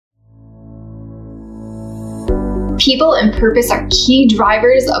People and purpose are key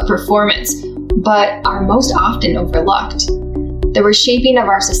drivers of performance, but are most often overlooked. The reshaping of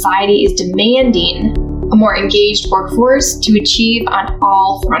our society is demanding a more engaged workforce to achieve on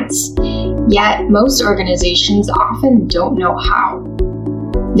all fronts. Yet, most organizations often don't know how.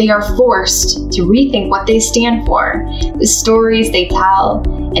 They are forced to rethink what they stand for, the stories they tell,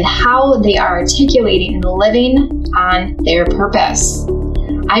 and how they are articulating and living on their purpose.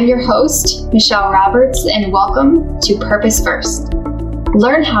 I'm your host, Michelle Roberts, and welcome to Purpose First.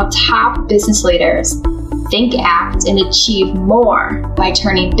 Learn how top business leaders think, act, and achieve more by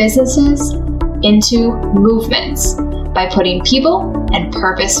turning businesses into movements by putting people and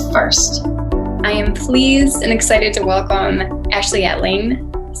purpose first. I am pleased and excited to welcome Ashley Etling,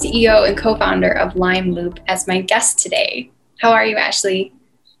 CEO and co-founder of Lime Loop, as my guest today. How are you, Ashley?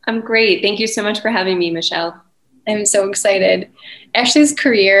 I'm great. Thank you so much for having me, Michelle. I'm so excited. Ashley's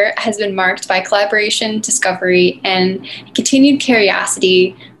career has been marked by collaboration, discovery, and continued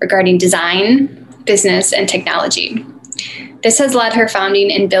curiosity regarding design, business, and technology. This has led her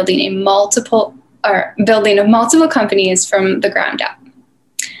founding and building of multiple companies from the ground up.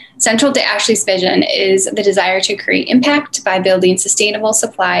 Central to Ashley's vision is the desire to create impact by building sustainable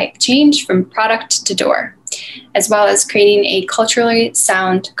supply change from product to door, as well as creating a culturally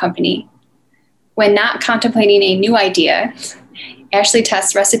sound company. When not contemplating a new idea, Ashley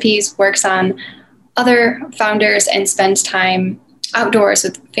tests recipes, works on other founders, and spends time outdoors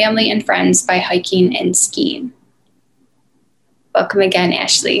with family and friends by hiking and skiing. Welcome again,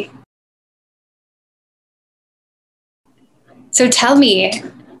 Ashley. So tell me,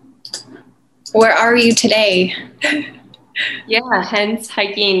 where are you today? Yeah, hence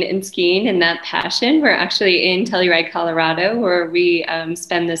hiking and skiing and that passion. We're actually in Telluride, Colorado, where we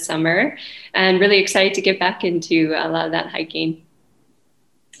spend the summer, and really excited to get back into a lot of that hiking.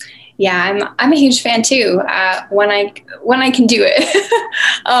 Yeah, I'm a huge fan too. When I can do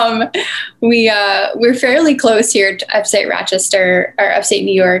it. We're fairly close here to upstate Rochester or upstate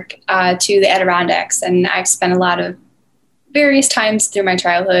New York to the Adirondacks, and I've spent a lot of various times through my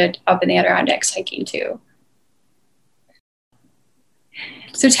childhood up in the Adirondacks hiking too.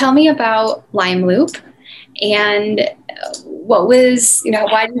 So tell me about Lime Loop, and why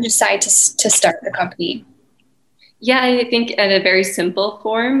did you decide to start the company? Yeah, I think at a very simple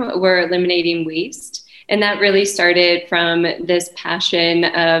form, we're eliminating waste. And that really started from this passion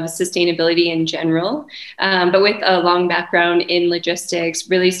of sustainability in general, but with a long background in logistics,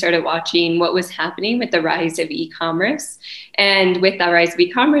 really started watching what was happening with the rise of e-commerce. And with that rise of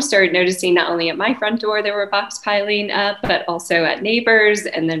e-commerce, started noticing not only at my front door there were box piling up, but also at neighbors,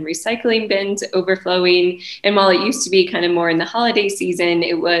 and then recycling bins overflowing. And while it used to be kind of more in the holiday season,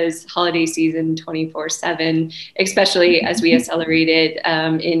 it was holiday season 24/7, especially as we accelerated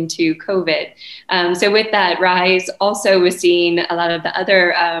into COVID. So with that rise, also was seeing a lot of the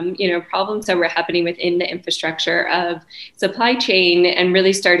other problems that were happening within the infrastructure of supply chain, and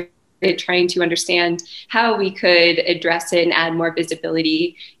really started trying to understand how we could address it and add more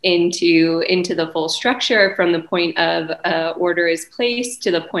visibility into the full structure, from the point of order is placed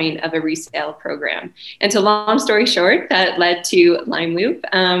to the point of a resale program. And so long story short, that led to Lime Loop,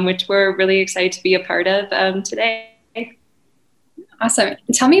 which we're really excited to be a part of today. Awesome.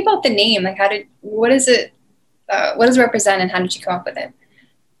 Tell me about the name. What does it represent, and how did you come up with it?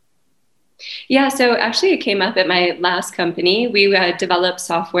 Yeah, so actually it came up at my last company. We developed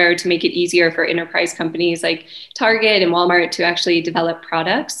software to make it easier for enterprise companies like Target and Walmart to actually develop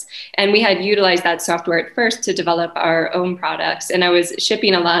products. And we had utilized that software at first to develop our own products. And I was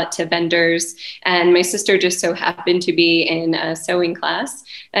shipping a lot to vendors, and my sister just so happened to be in a sewing class.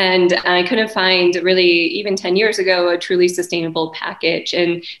 And I couldn't find, really, even 10 years ago, a truly sustainable package.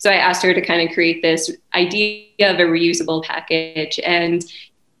 And so I asked her to kind of create this idea of a reusable package. And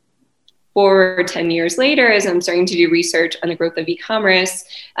 10 years later, as I'm starting to do research on the growth of e-commerce,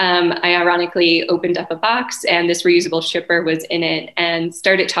 I ironically opened up a box, and this reusable shipper was in it, and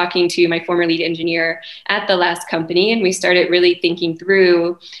started talking to my former lead engineer at the last company. And we started really thinking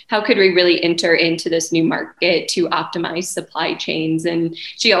through how could we really enter into this new market to optimize supply chains. And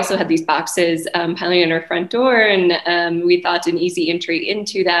she also had these boxes piling on her front door. And we thought an easy entry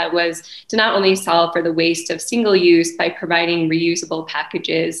into that was to not only solve for the waste of single use by providing reusable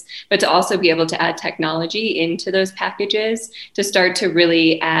packages, but to also be able to add technology into those packages to start to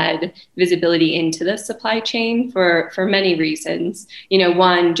really add visibility into the supply chain for many reasons.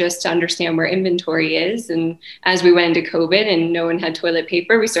 One, just to understand where inventory is. And as we went into COVID and no one had toilet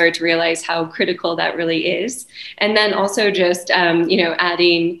paper, we started to realize how critical that really is. And then also just,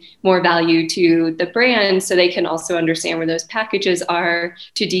 adding more value to the brand so they can also understand where those packages are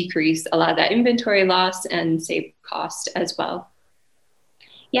to decrease a lot of that inventory loss and save cost as well.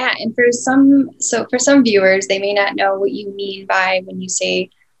 Yeah, and for some viewers, they may not know what you mean by when you say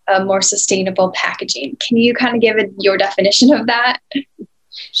more sustainable packaging. Can you kind of give your definition of that?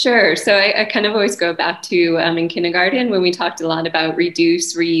 Sure. So I kind of always go back to in kindergarten when we talked a lot about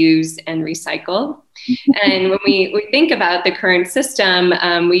reduce, reuse, and recycle. And when we think about the current system,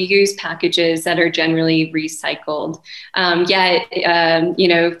 we use packages that are generally recycled. Yet,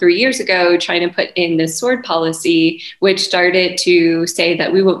 3 years ago, China put in this sword policy, which started to say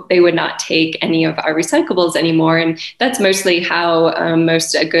that they would not take any of our recyclables anymore. And that's mostly how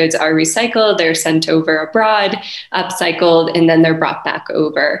most goods are recycled. They're sent over abroad, upcycled, and then they're brought back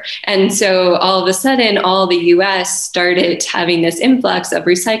over. And so all of a sudden, all the US started having this influx of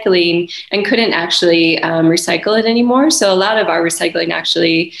recycling and couldn't actually recycle it anymore. So a lot of our recycling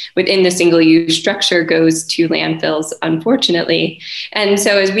actually within the single-use structure goes to landfills, unfortunately. And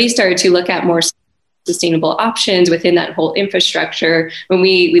so as we started to look at more sustainable options within that whole infrastructure, when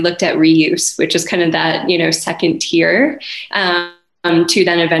we looked at reuse, which is kind of that, second tier, to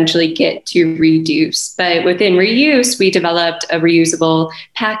then eventually get to reduce. But within reuse, we developed a reusable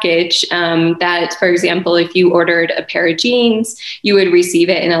package that, for example, if you ordered a pair of jeans, you would receive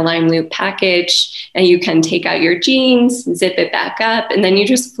it in a lime loop package, and you can take out your jeans, zip it back up, and then you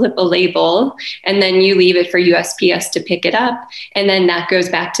just flip a label, and then you leave it for USPS to pick it up. And then that goes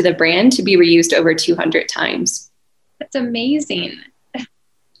back to the brand to be reused over 200 times. That's amazing.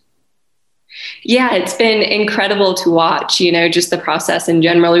 Yeah, it's been incredible to watch, just the process in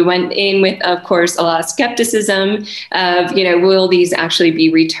general. We went in with, of course, a lot of skepticism of, will these actually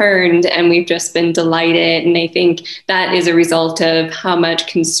be returned? And we've just been delighted. And I think that is a result of how much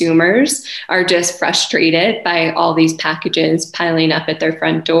consumers are just frustrated by all these packages piling up at their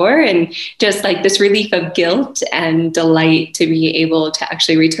front door, and just like this relief of guilt and delight to be able to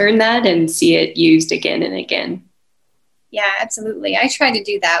actually return that and see it used again and again. Yeah, absolutely. I try to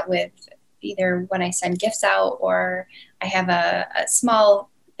do that with either when I send gifts out, or I have a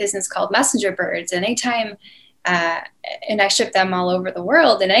small business called Messenger Birds, and anytime, and I ship them all over the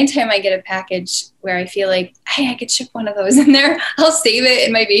world, and anytime I get a package where I feel like, hey, I could ship one of those in there, I'll save it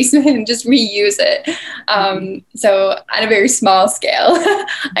in my basement and just reuse it. So on a very small scale,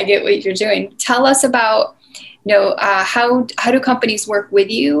 I get what you're doing. Tell us about, how do companies work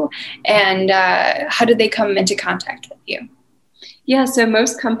with you, and how do they come into contact with you? Yeah, so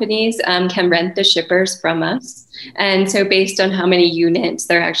most companies can rent the shippers from us. And so based on how many units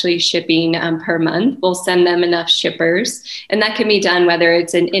they're actually shipping per month, we'll send them enough shippers. And that can be done whether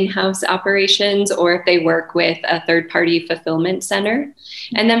it's an in-house operations or if they work with a third-party fulfillment center.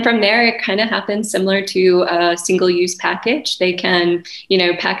 And then from there, it kind of happens similar to a single-use package. They can,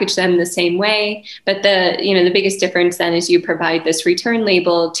 package them the same way. But the biggest difference then is you provide this return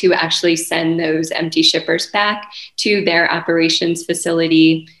label to actually send those empty shippers back to their operations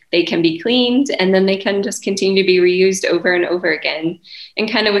facility. They can be cleaned, and then they can just continue to be reused over and over again. And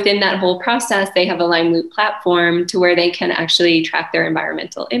kind of within that whole process, they have a Lime Loop platform to where they can actually track their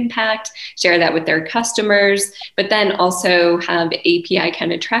environmental impact, share that with their customers, but then also have API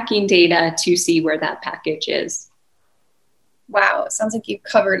kind of tracking data to see where that package is. Wow, it sounds like you've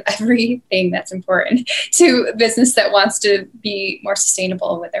covered everything that's important to a business that wants to be more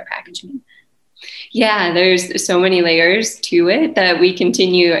sustainable with their packaging. Yeah, there's so many layers to it that we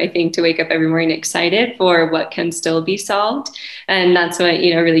continue, I think, to wake up every morning excited for what can still be solved. And that's what,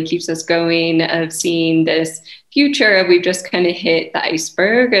 really keeps us going, of seeing this future. We've just kind of hit the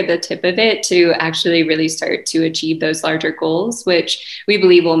iceberg or the tip of it to actually really start to achieve those larger goals, which we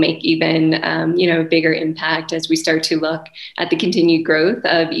believe will make even, a bigger impact as we start to look at the continued growth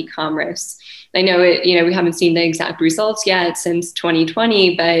of e-commerce. I know we haven't seen the exact results yet since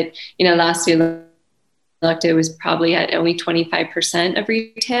 2020, but, last year looked, it was probably at only 25% of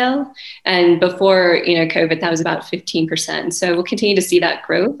retail. And before, COVID, that was about 15%. So we'll continue to see that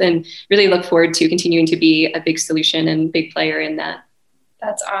growth and really look forward to continuing to be a big solution and big player in that.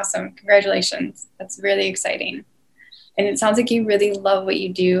 That's awesome. Congratulations. That's really exciting. And it sounds like you really love what you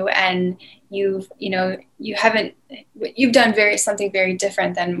do, and you've done something very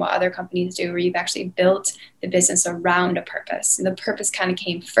different than what other companies do, where you've actually built the business around a purpose, and the purpose kind of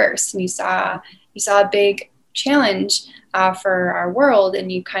came first, and you saw a big challenge for our world,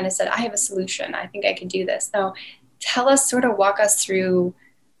 and you kind of said, I have a solution. I think I can do this. Now, walk us through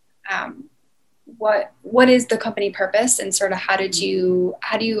what is the company purpose, and sort of how do you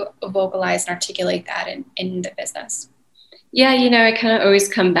vocalize and articulate that in the business? Yeah, I kind of always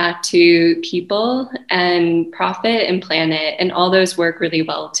come back to people and profit and planet, and all those work really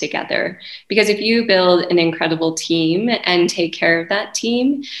well together. Because if you build an incredible team and take care of that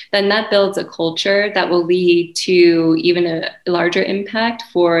team, then that builds a culture that will lead to even a larger impact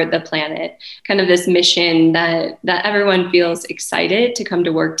for the planet. Kind of this mission that everyone feels excited to come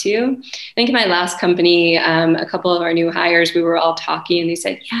to work to. I think in my last company, a couple of our new hires, we were all talking, and they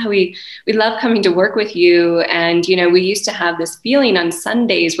said, yeah, we love coming to work with you. And, we used to have this feeling on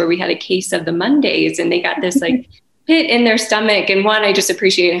Sundays where we had a case of the Mondays, and they got this like pit in their stomach. And one, I just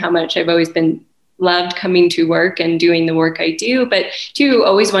appreciated how much I've always been loved coming to work and doing the work I do. But two,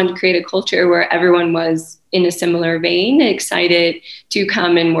 always wanted to create a culture where everyone was in a similar vein, excited to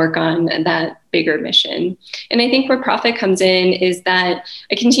come and work on that bigger mission. And I think where profit comes in is that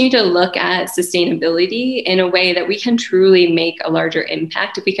I continue to look at sustainability in a way that we can truly make a larger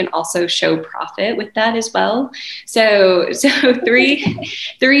impact if we can also show profit with that as well. So three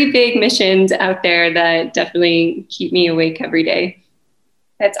big missions out there that definitely keep me awake every day.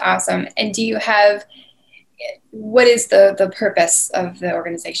 That's awesome. And do you have, what is the purpose of the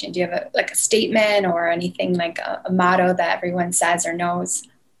organization? Do you have a statement or anything like a motto that everyone says or knows?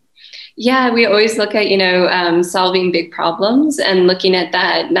 Yeah, we always look at, solving big problems and looking at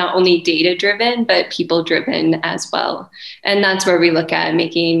that not only data driven, but people driven as well. And that's where we look at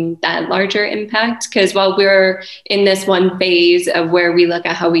making that larger impact. Because while we're in this one phase of where we look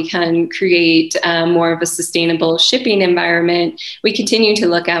at how we can create more of a sustainable shipping environment, we continue to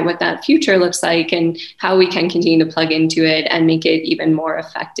look at what that future looks like and how we can continue to plug into it and make it even more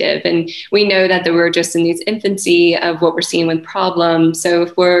effective. And we know that we're just in this infancy of what we're seeing with problems. So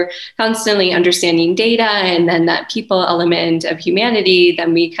if we're constantly understanding data and then that people element of humanity,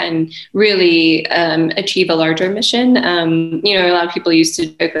 then we can really achieve a larger mission. A lot of people used to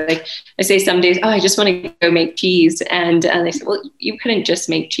joke, like, I say some days, oh, I just want to go make cheese. And they say, well, you couldn't just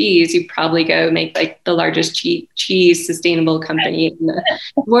make cheese. You'd probably go make like the largest cheese sustainable company in the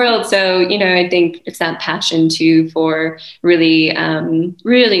world. So, I think it's that passion too for really,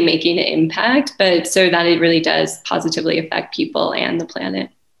 really making an impact, but so that it really does positively affect people and the planet.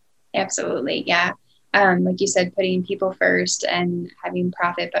 Absolutely. Yeah. Like you said, putting people first and having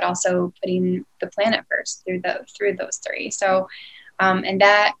profit, but also putting the planet first through those three. So, and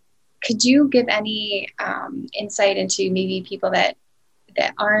that, could you give any insight into maybe people that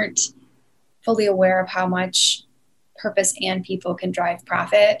aren't fully aware of how much purpose and people can drive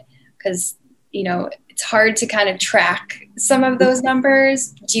profit? Because, it's hard to kind of track some of those numbers.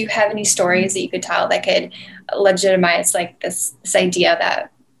 Do you have any stories that you could tell that could legitimize like this idea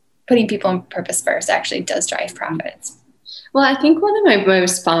that putting people on purpose first actually does drive profits? Well, I think one of my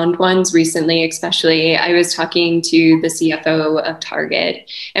most fond ones recently, especially, I was talking to the CFO of Target,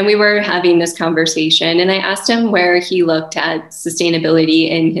 and we were having this conversation, and I asked him where he looked at sustainability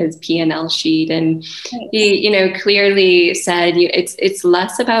in his P&L sheet, and he, clearly said it's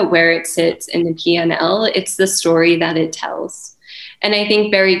less about where it sits in the P&L, it's the story that it tells. And I think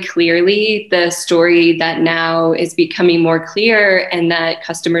very clearly the story that now is becoming more clear and that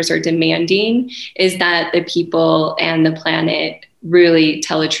customers are demanding is that the people and the planet really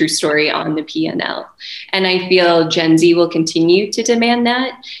tell a true story on the P&L. And I feel Gen Z will continue to demand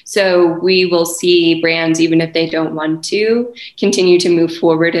that. So we will see brands, even if they don't want to, continue to move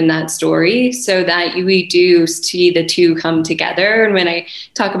forward in that story so that we do see the two come together. And when I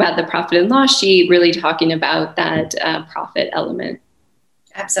talk about the profit and loss sheet, really talking about that profit element.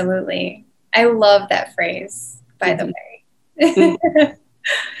 Absolutely. I love that phrase, by the way.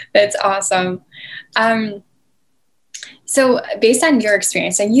 That's awesome. So based on your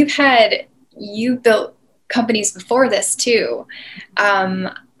experience, and you built companies before this too,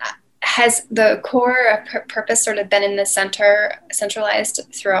 has the core of purpose sort of been in the centralized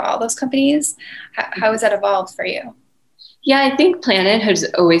throughout all those companies? How has that evolved for you? Yeah, I think planet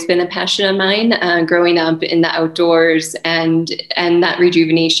has always been a passion of mine, growing up in the outdoors and that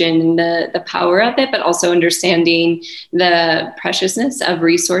rejuvenation and the power of it, but also understanding the preciousness of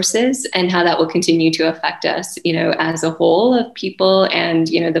resources and how that will continue to affect us, as a whole of people and,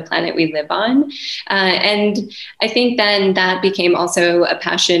 the planet we live on. And I think then that became also a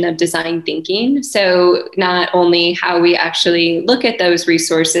passion of design thinking. So not only how we actually look at those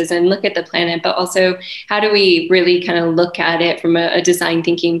resources and look at the planet, but also how do we really kind of look look at it from a design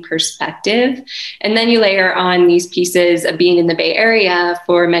thinking perspective. And then you layer on these pieces of being in the Bay Area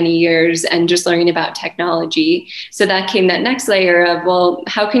for many years and just learning about technology. So that came that next layer of, well,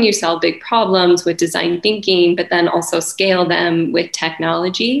 how can you solve big problems with design thinking, but then also scale them with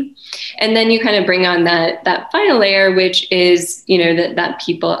technology? And then you kind of bring on that final layer, which is, that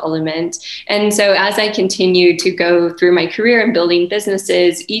people element. And so as I continued to go through my career in building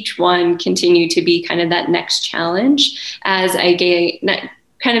businesses, each one continued to be kind of that next challenge as I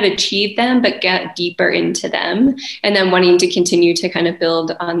kind of achieve them, but get deeper into them, and then wanting to continue to kind of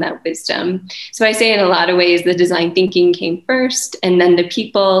build on that wisdom. So I say in a lot of ways, the design thinking came first, and then the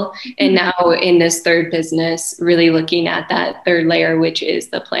people, and now in this third business, really looking at that third layer, which is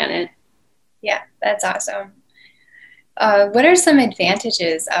the planet. Yeah, that's awesome. What are some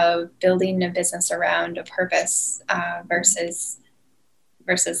advantages of building a business around a purpose versus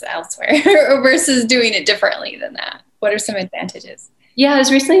elsewhere, or versus doing it differently than that? What are some advantages? Yeah, I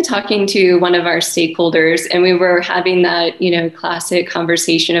was recently talking to one of our stakeholders, and we were having that, classic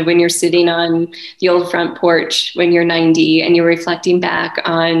conversation of when you're sitting on the old front porch when you're 90 and you're reflecting back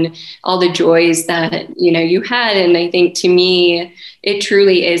on all the joys that, you had. And I think to me, it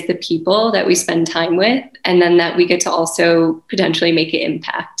truly is the people that we spend time with, and then that we get to also potentially make an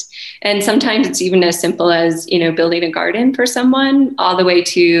impact. And sometimes it's even as simple as, building a garden for someone, all the way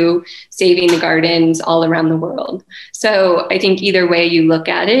to saving the gardens all around the world. So I think either way you look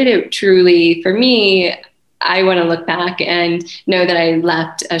at it, it truly, for me, I want to look back and know that I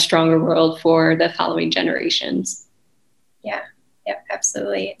left a stronger world for the following generations. Yeah,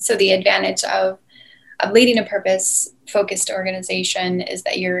 absolutely. So the advantage of leading a purpose-focused organization is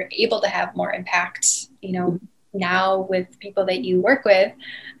that you're able to have more impact, now with people that you work with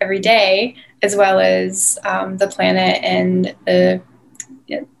every day, as well as the planet and the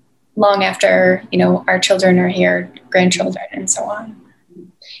long after our children are here, grandchildren, and so on.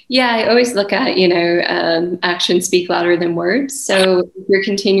 Yeah, I always look at actions speak louder than words. So if you're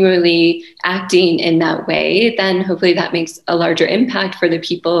continually acting in that way, then hopefully that makes a larger impact for the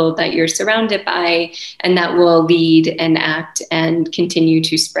people that you're surrounded by, and that will lead and act and continue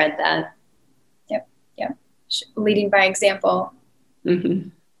to spread that. Leading by example. Mm-hmm.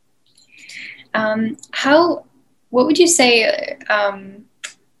 What would you say,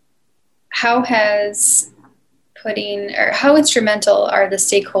 how instrumental are the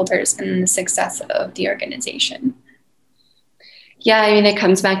stakeholders in the success of the organization? Yeah, it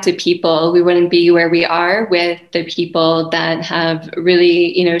comes back to people. We wouldn't be where we are with the people that have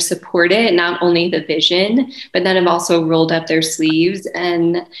really, supported not only the vision, but that have also rolled up their sleeves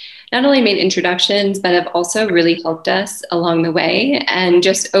and not only made introductions, but have also really helped us along the way. And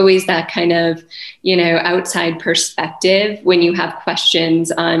just always that kind of, outside perspective when you have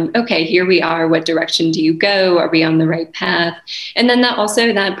questions on, okay, here we are, what direction do you go? Are we on the right path? And then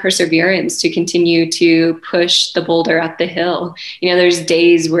that perseverance to continue to push the boulder up the hill. There's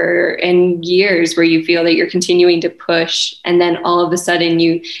days and years where you feel that you're continuing to push, and then all of a sudden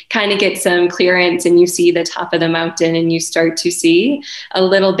you kind of get some clearance and you see the top of the mountain and you start to see a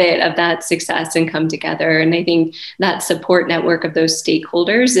little bit of that success and come together. And I think that support network of those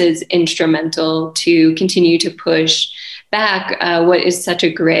stakeholders is instrumental to continue to push back what is such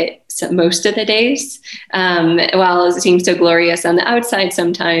a grit most of the days. While it seems so glorious on the outside,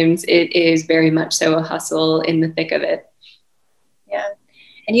 sometimes it is very much so a hustle in the thick of it. Yeah.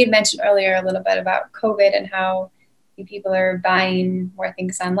 And you had mentioned earlier a little bit about COVID and how people are buying more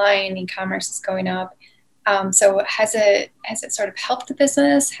things online, e-commerce is going up. So has it sort of helped the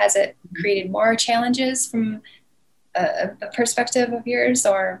business? Has it created more challenges from a perspective of yours,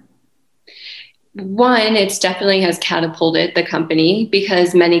 or? One, it's definitely has catapulted the company,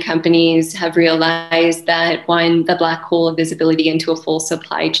 because many companies have realized that the black hole of visibility into a full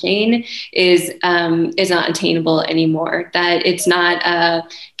supply chain is not attainable anymore. That it's not a,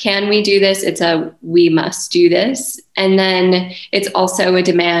 can we do this? It's a, we must do this. And then it's also a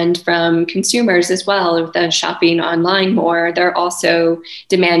demand from consumers as well. With the shopping online more, they're also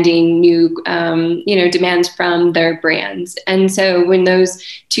demanding new, demands from their brands. And so when those,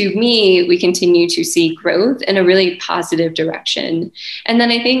 to me, we continue to see growth in a really positive direction. And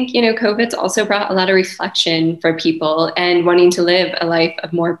then I think, COVID's also brought a lot of reflection for people and wanting to live a life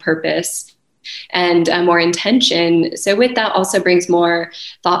of more purpose and more intention. So with that also brings more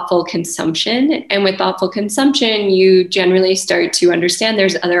thoughtful consumption. And with thoughtful consumption, you generally start to understand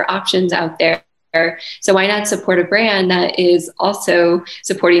there's other options out there. So why not support a brand that is also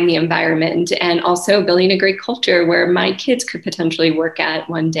supporting the environment and also building a great culture where my kids could potentially work at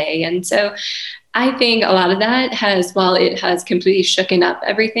one day? And so I think a lot of that has, while it has completely shooken up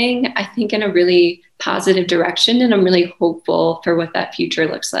everything, I think in a really positive direction. And I'm really hopeful for what that future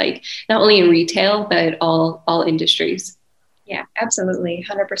looks like, not only in retail, but all industries. Yeah, absolutely.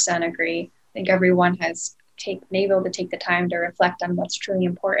 100% agree. I think everyone has been able to take the time to reflect on what's truly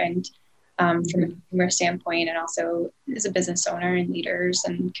important from a consumer standpoint, and also as a business owner and leaders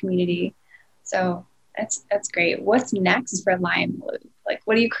and community. So that's great. What's next for Lime Loop? Like,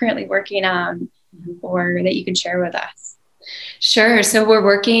 what are you currently working on, or that you can share with us? Sure. So we're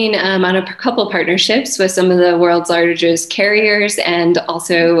working on a couple partnerships with some of the world's largest carriers and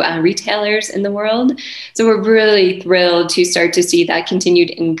also retailers in the world. So we're really thrilled to start to see that continued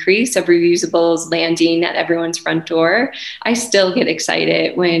increase of reusables landing at everyone's front door. I still get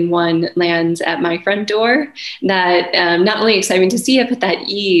excited when one lands at my front door. That not only exciting to see it, but that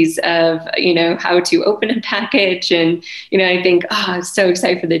ease of, how to open a package. And, I think, I'm so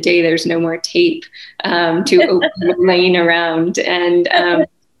excited for the day there's no more tape to open laying around. And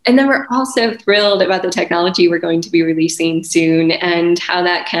then we're also thrilled about the technology we're going to be releasing soon, and how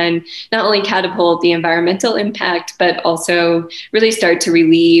that can not only catapult the environmental impact, but also really start to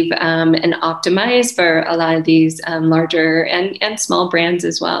relieve and optimize for a lot of these larger and small brands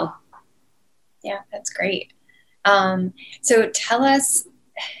as well. Yeah, that's great. So tell us,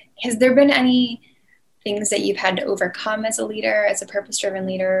 has there been any things that you've had to overcome as a leader, as a purpose-driven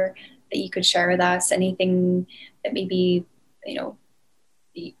leader, that you could share with us? Anything that maybe,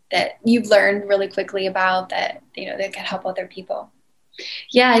 that you've learned really quickly about that, that could help other people?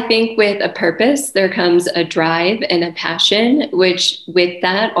 Yeah, I think with a purpose, there comes a drive and a passion, which with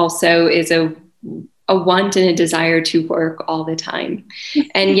that also is a want and a desire to work all the time.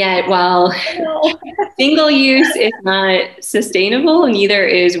 And yet, while single use is not sustainable, neither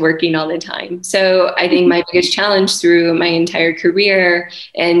is working all the time. So I think my biggest challenge through my entire career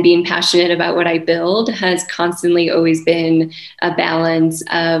and being passionate about what I build has constantly always been a balance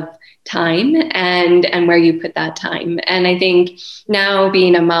of time and where you put that time. And I think now,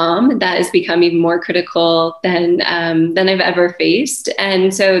 being a mom, that has become even more critical than I've ever faced.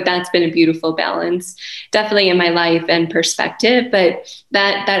 And so that's been a beautiful balance, definitely in my life and perspective. But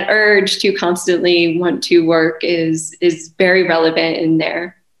that urge to constantly want to work is very relevant in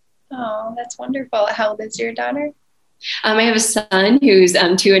there. Oh, that's wonderful. How old is your daughter? I have a son who's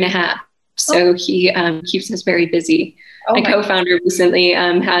 2.5. So he keeps us very busy. My co-founder recently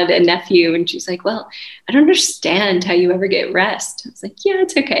had a nephew, and she's like, well, I don't understand how you ever get rest. I was like, yeah,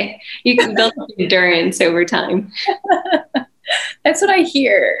 it's okay. You can build endurance over time. That's what I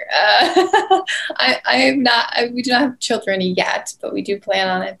hear. We do not have children yet, but we do plan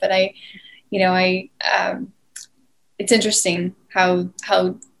on it. But it's interesting how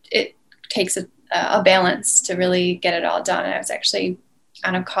it takes a balance to really get it all done. And I was actually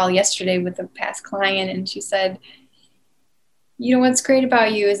on a call yesterday with a past client, and she said, what's great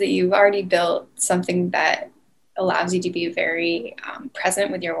about you is that you've already built something that allows you to be very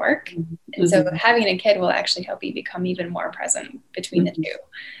present with your work. Mm-hmm. And so having a kid will actually help you become even more present between the two.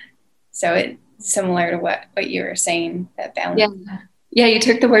 So it's similar to what you were saying, that balance. Yeah, you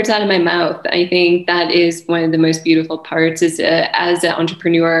took the words out of my mouth. I think that is one of the most beautiful parts is as an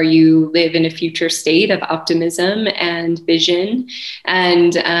entrepreneur, you live in a future state of optimism and vision,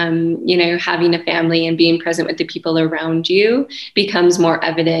 and, having a family and being present with the people around you becomes more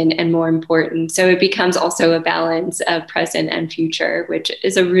evident and more important. So it becomes also a balance of present and future, which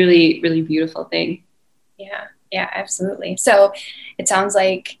is a really, really beautiful thing. Yeah, absolutely. So it sounds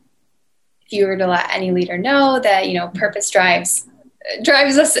like if you were to let any leader know that, purpose drives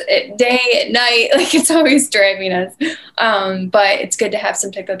us at day, at night, like it's always driving us. But it's good to have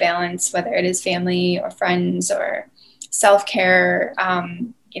some type of balance, whether it is family or friends or self-care.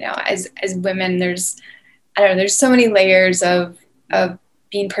 As women, there's so many layers of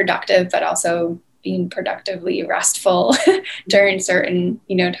being productive, but also being productively restful during certain,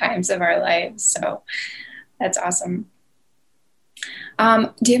 times of our lives. So that's awesome.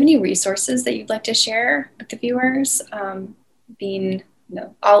 Do you have any resources that you'd like to share with the viewers?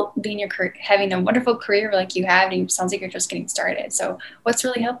 Having a wonderful career like you have, and it sounds like you're just getting started. So what's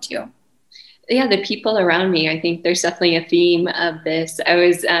really helped you? Yeah, the people around me. I think there's definitely a theme of this. I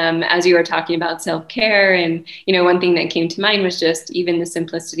was, as you were talking about self-care, and, one thing that came to mind was just even the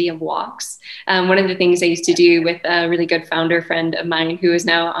simplicity of walks. One of the things I used to do with a really good founder friend of mine, who is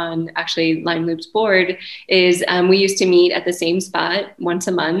now on actually Lime Loop's board, is we used to meet at the same spot once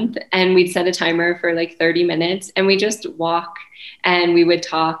a month, and we'd set a timer for like 30 minutes, and we just walk. And we would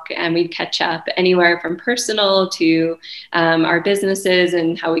talk and we'd catch up anywhere from personal to our businesses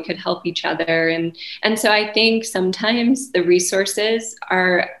and how we could help each other. And so I think sometimes the resources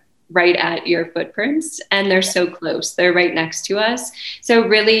are right at your footprints, and they're so close. They're right next to us. So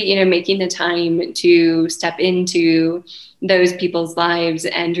really, making the time to step into those people's lives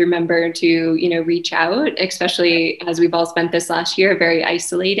and remember to, reach out, especially as we've all spent this last year very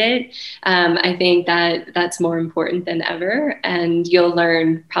isolated. I think that that's more important than ever. And you'll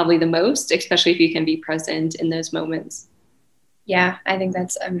learn probably the most, especially if you can be present in those moments. Yeah, I think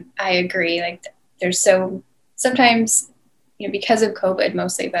that's, I agree. Like there's sometimes, because of COVID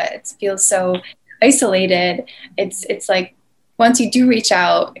mostly, but it feels so isolated. It's like, once you do reach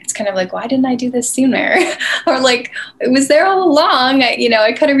out, it's kind of like, why didn't I do this sooner? Or like, it was there all along.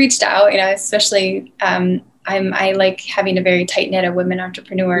 I could have reached out, especially, I like having a very tight knit of women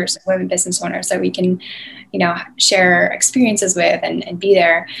entrepreneurs, women business owners that we can, share experiences with and be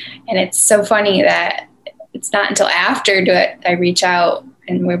there. And it's so funny that it's not until after I reach out,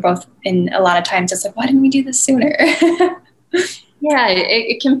 and we're both in a lot of times it's like, why didn't we do this sooner? Yeah,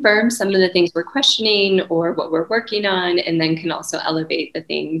 it confirms some of the things we're questioning or what we're working on, and then can also elevate the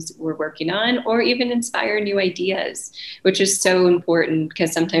things we're working on or even inspire new ideas, which is so important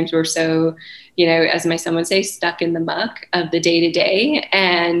because sometimes we're so, as my son would say, stuck in the muck of the day to day.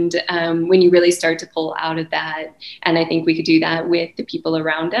 And when you really start to pull out of that, and I think we could do that with the people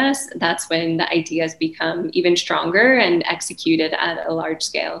around us, that's when the ideas become even stronger and executed at a large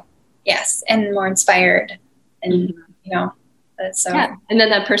scale. Yes, and more inspired. And, So, yeah. And then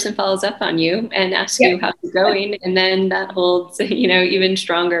that person follows up on you and asks you how's it going. And then that holds, even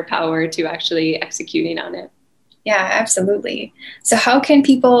stronger power to actually executing on it. Yeah, absolutely. So how can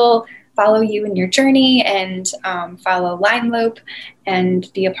people follow you in your journey and follow Lime Loop and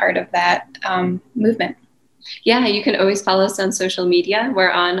be a part of that movement? Yeah, you can always follow us on social media. We're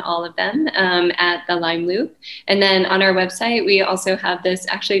on all of them at the Lime Loop. And then on our website, we also have this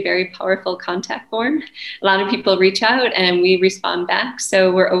actually very powerful contact form. A lot of people reach out and we respond back.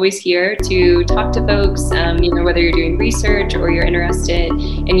 So we're always here to talk to folks, whether you're doing research or you're interested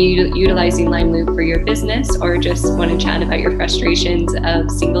in utilizing Lime Loop for your business or just want to chat about your frustrations of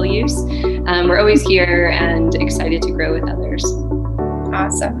single use. We're always here and excited to grow with others.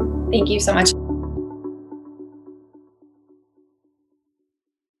 Awesome. Thank you so much.